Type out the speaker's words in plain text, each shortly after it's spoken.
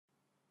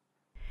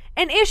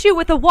An issue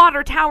with the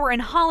water tower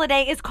in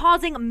Holliday is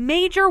causing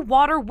major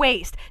water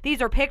waste.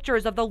 These are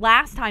pictures of the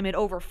last time it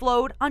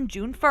overflowed on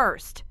June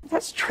 1st.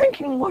 That's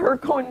drinking water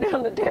going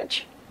down the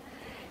ditch.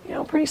 You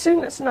know, pretty soon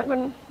we're not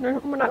going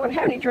to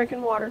have any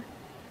drinking water.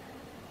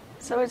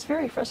 So it's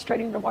very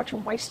frustrating to watch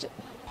them waste it.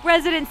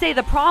 Residents say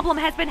the problem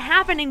has been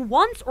happening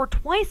once or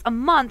twice a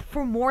month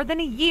for more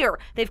than a year.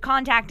 They've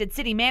contacted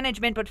city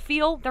management but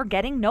feel they're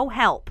getting no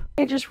help.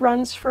 It just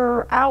runs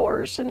for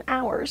hours and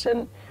hours,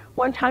 and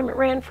one time it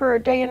ran for a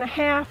day and a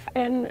half,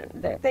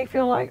 and I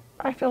feel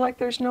like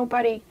there's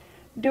nobody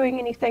doing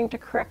anything to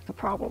correct the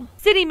problem.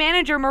 City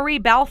Manager Marie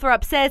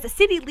Balthrop says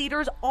city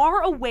leaders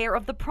are aware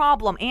of the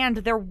problem and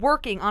they're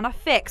working on a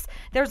fix.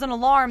 There's an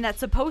alarm that's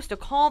supposed to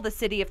call the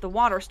city if the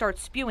water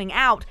starts spewing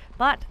out,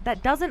 but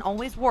that doesn't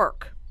always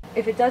work.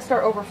 If it does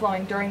start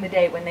overflowing during the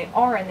day when they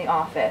are in the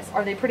office,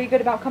 are they pretty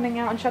good about coming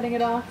out and shutting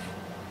it off?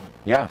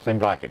 Yeah, it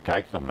seems like it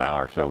takes them an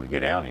hour or so to get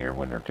down here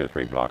when they're 2 or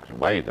 3 blocks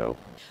away, though.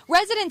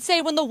 Residents say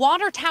when the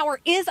water tower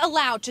is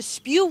allowed to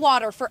spew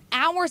water for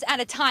hours at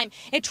a time,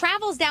 it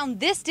travels down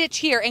this ditch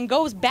here and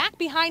goes back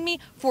behind me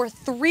for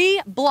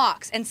 3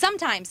 blocks, and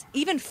sometimes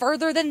even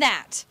further than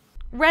that.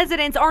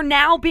 Residents are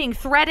now being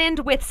threatened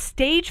with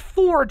stage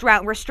 4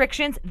 drought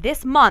restrictions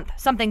this month,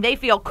 something they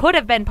feel could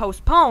have been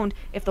postponed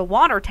if the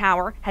water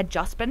tower had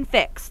just been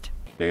fixed.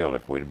 Still,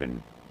 if we'd have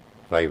been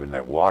saving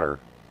that water,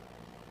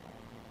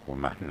 we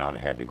might not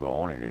have had to go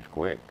on it as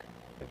quick,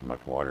 as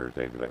much water as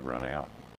they've let run out.